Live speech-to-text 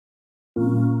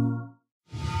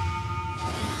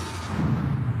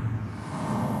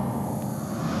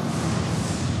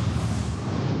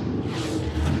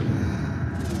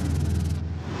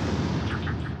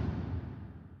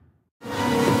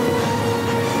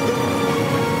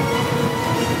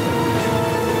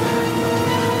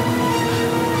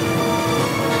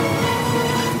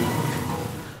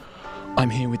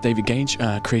with David Gage,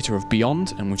 creator of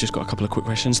Beyond, and we've just got a couple of quick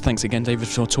questions. Thanks again, David,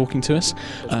 for talking to us.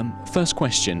 First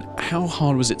question, how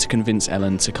hard was it to convince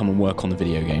Ellen to come and work on the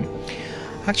video game?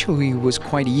 Actually, it was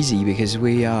quite easy because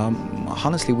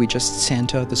honestly, we just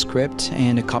sent her the script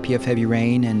and a copy of Heavy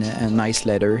Rain and a nice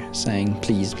letter saying,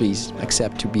 please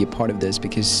accept to be a part of this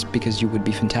because you would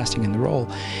be fantastic in the role.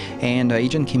 And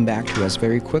agent came back to us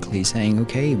very quickly saying,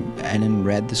 okay, Ellen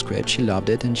read the script, she loved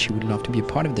it, and she would love to be a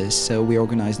part of this. So we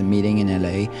organized a meeting in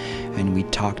LA, and we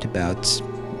talked about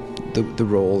the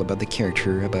role, about the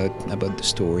character, about the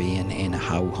story, and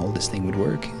how all this thing would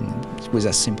work. And it was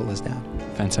as simple as that.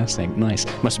 Fantastic, nice.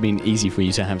 Must have been easy for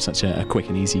you to have such a quick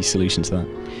and easy solution to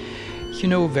that. You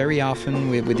know, very often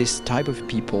with this type of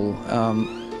people,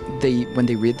 when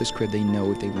they read the script, they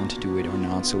know if they want to do it or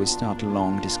not. So it's not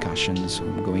long discussions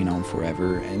going on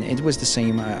forever. And it was the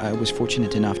same. I was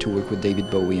fortunate enough to work with David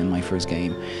Bowie on my first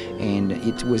game, and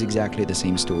it was exactly the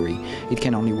same story. It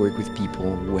can only work with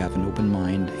people who have an open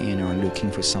mind and are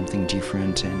looking for something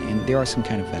different. And they are some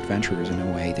kind of adventurers in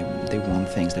a way. They want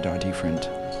things that are different.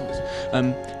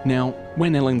 Now,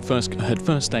 when Ellen her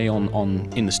first day on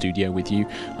in the studio with you,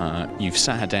 you've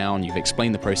sat her down, you've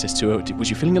explained the process to her. Was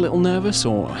you feeling a little nervous,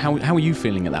 or how were you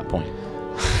feeling at that point?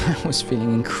 I was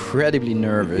feeling incredibly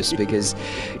nervous because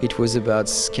it was about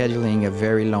scheduling a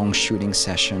very long shooting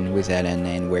session with Ellen,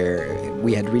 and where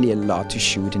we had really a lot to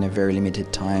shoot in a very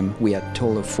limited time. We had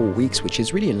told her 4 weeks, which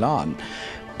is really a lot.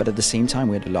 But at the same time,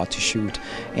 we had a lot to shoot.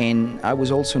 And I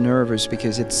was also nervous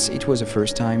because it was the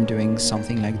first time doing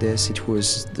something like this. It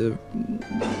was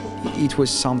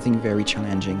something very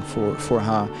challenging for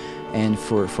her and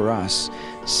for us.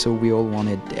 So we all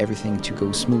wanted everything to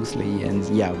go smoothly, and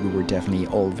yeah, we were definitely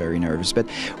all very nervous. But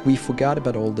we forgot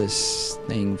about all this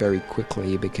thing very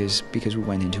quickly because we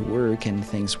went into work and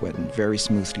things went very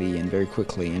smoothly and very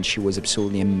quickly, and she was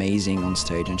absolutely amazing on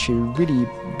stage, and she really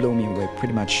blew me away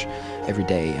pretty much every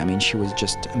day. I mean, she was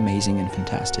just amazing and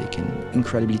fantastic and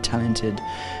incredibly talented,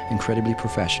 incredibly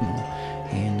professional,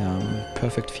 and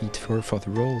perfect fit for the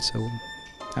role. So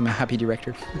I'm a happy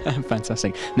director.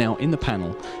 Fantastic. Now, in the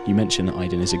panel, you mentioned that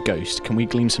Aiden is a ghost. Can we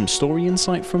glean some story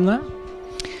insight from that?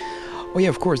 Oh yeah,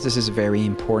 of course, this is a very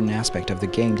important aspect of the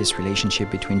game, this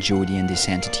relationship between Jodie and this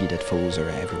entity that follows her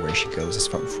everywhere she goes,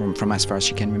 from as far as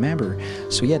she can remember.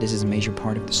 So yeah, this is a major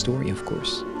part of the story, of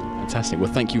course. Fantastic.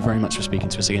 Well, thank you very much for speaking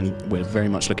to us again. We're very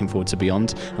much looking forward to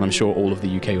Beyond, and I'm sure all of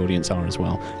the UK audience are as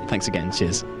well. Thanks again.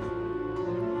 Cheers.